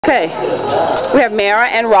Okay, we have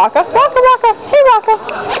Mara and Rocka. Rocka. Hey, Rocka.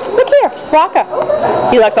 Look here,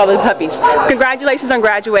 Rocka. He likes all the puppies. Congratulations on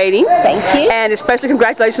graduating. Thank you. And especially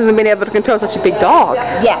congratulations on being able to control such a big dog.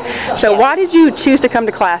 Yes. So why did you choose to come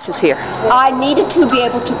to classes here? I needed to be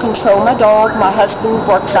able to control my dog. My husband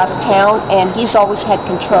works out of town, and he's always had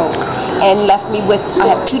control. And left me with,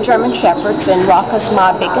 I have 2 German Shepherds, and Rocka's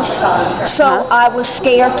my biggest. So I was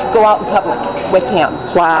scared to go out in public with him.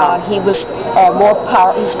 Wow. He was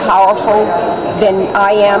he's powerful than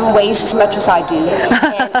I am, weighs as much as I do.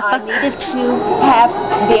 And I needed to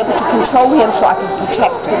be able to control him so I could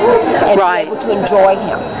protect him and be able to enjoy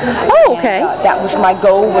him. Oh, okay. And, that was my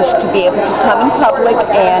goal, was to be able to come in public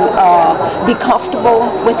and be comfortable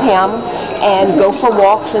with him and go for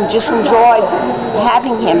walks and just enjoy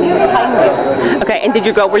having him and playing with him. Okay, and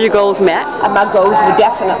were your goals met? My goals were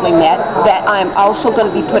definitely met. That I'm also going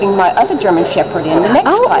to be putting my other German Shepherd in the next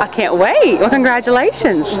class. I can't wait. Well,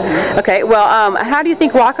 congratulations. Okay, well, how do you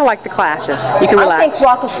think Rocka liked the classes? You can relax. I think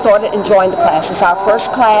Rocka started enjoying the classes. Our first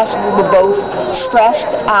class, we were both stressed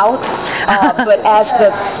out, but as the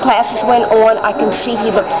classes went on, I can see he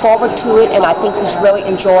looked forward to it, and I think he's really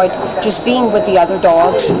enjoyed just being with the other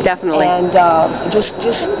dogs. Definitely. And just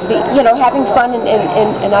having fun,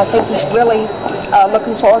 and I think he's really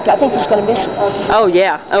looking forward to. I think he's going to miss it. Oh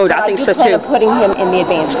yeah. Oh, I think so too. I do plan on putting him in the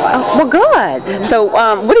advanced class. Oh, well, good. So,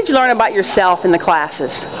 what did you learn about yourself in the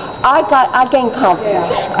classes? I gained confidence.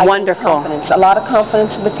 Wonderful. A lot of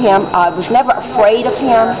confidence with him. I was never afraid of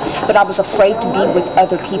him, but I was afraid to be with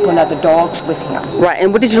other people and other dogs with him. Right.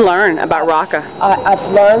 And what did you learn about Rocka? I've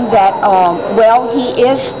learned that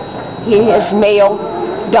he is male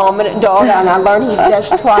dominant dog, and I learned he does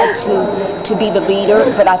try to be the leader,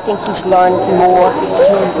 but I think he's learned more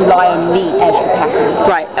to rely on me as the packer.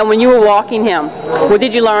 Right. And when you were walking him, what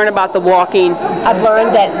did you learn about the walking? I've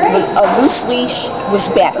learned that a loose leash was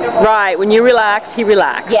better. Right. When you relaxed, he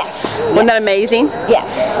relaxed. Yes. Wasn't that amazing? Yes.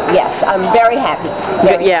 Yes. I'm very happy.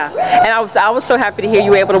 Yeah. And I was so happy to hear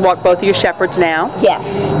you were able to walk both of your Shepherds now. Yes.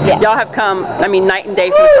 Yes. Y'all have come, night and day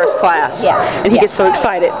for the first class. Yes. And he gets so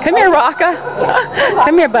excited. Come here, Rocka.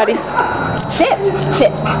 Come here, buddy.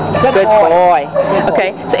 Sit. Good boy.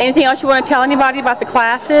 Okay. So anything else you want to tell anybody about the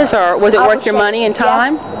classes, or was it worth your money and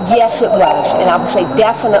time? Yes, it was. And I would say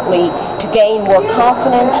definitely to gain more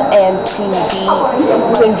confidence and to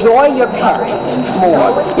enjoy your pet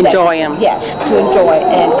more. Enjoy him. Yes, to enjoy.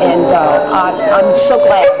 And I'm so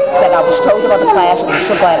glad that I was told about the class, and I'm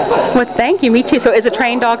so glad I took it. Well, thank you. Me too. So is a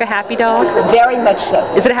trained dog a happy dog? Very much so.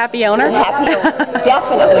 Is it a happy owner? Happy owner.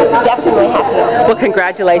 Definitely happy owner. Well,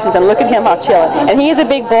 congratulations. And look at him, how chilling. And he is a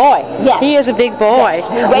big boy. Yes. He is a big boy.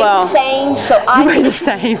 Yes. We weigh the same, so I weigh the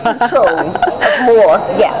same. Control of more.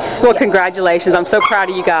 Yes. Well, congratulations. I'm so proud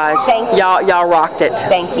of you guys. Thank you. Y'all rocked it.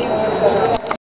 Thank you.